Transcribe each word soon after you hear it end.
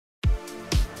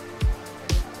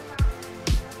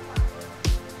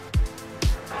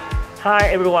Hi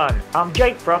everyone, I'm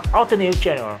Jake from Auto News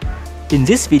Channel. In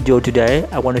this video today,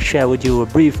 I want to share with you a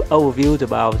brief overview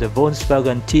about the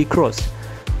Volkswagen T-Cross.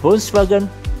 Volkswagen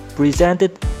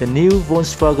presented the new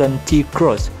Volkswagen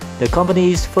T-Cross, the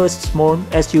company's first small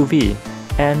SUV,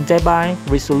 and thereby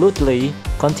resolutely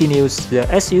continues the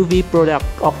SUV product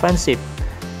offensive.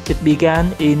 It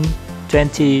began in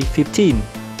 2015.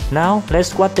 Now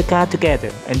let's watch the car together,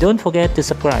 and don't forget to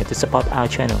subscribe to support our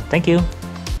channel. Thank you.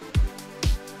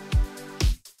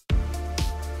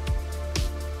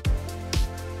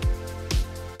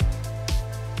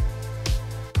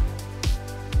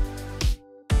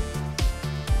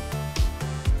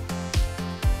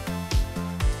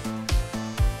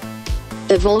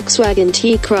 The Volkswagen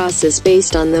T-Cross is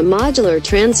based on the modular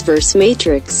transverse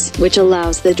matrix, which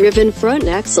allows the driven front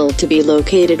axle to be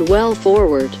located well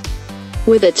forward.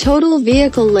 With a total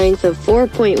vehicle length of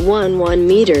 4.11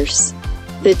 meters,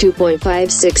 the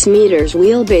 2.56 meters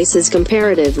wheelbase is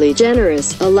comparatively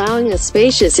generous, allowing a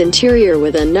spacious interior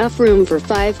with enough room for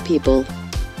 5 people.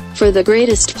 For the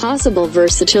greatest possible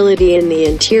versatility in the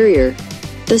interior,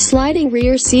 the sliding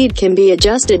rear seat can be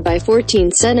adjusted by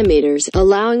 14 centimeters,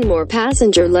 allowing more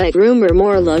passenger leg room or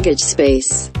more luggage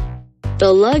space.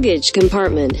 The luggage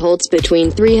compartment holds between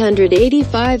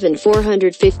 385 and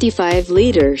 455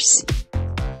 liters.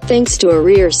 Thanks to a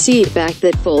rear seat back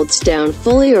that folds down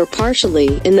fully or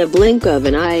partially, in the blink of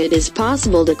an eye it is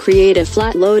possible to create a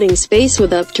flat loading space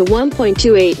with up to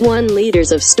 1.281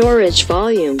 liters of storage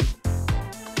volume.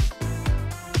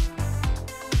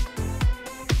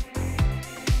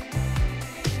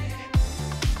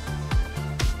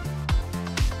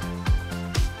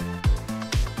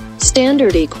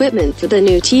 Standard equipment for the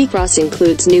new T-Cross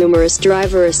includes numerous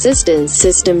driver assistance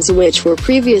systems which were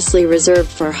previously reserved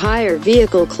for higher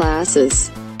vehicle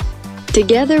classes.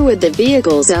 Together with the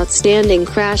vehicle's outstanding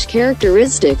crash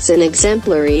characteristics and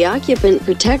exemplary occupant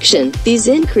protection, these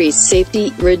increase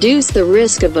safety, reduce the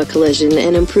risk of a collision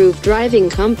and improve driving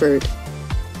comfort.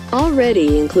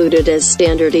 Already included as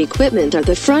standard equipment are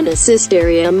the front assist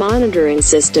area monitoring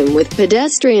system with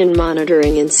pedestrian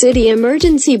monitoring and city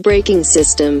emergency braking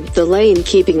system, the lane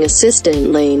keeping assist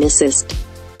and lane assist,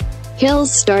 hill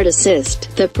start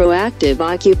assist, the proactive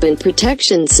occupant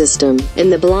protection system,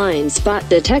 and the blind spot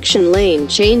detection lane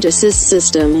change assist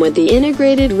system with the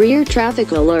integrated rear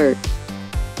traffic alert.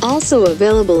 Also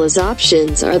available as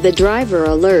options are the driver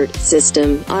alert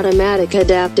system, automatic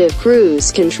adaptive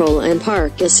cruise control and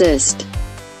park assist.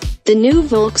 The new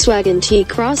Volkswagen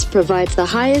T-Cross provides the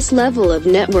highest level of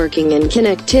networking and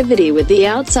connectivity with the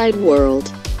outside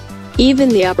world. Even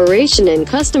the operation and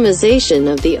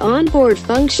customization of the onboard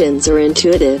functions are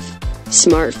intuitive.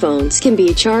 Smartphones can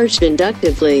be charged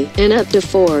inductively, and up to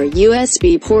 4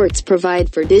 USB ports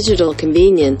provide for digital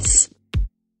convenience.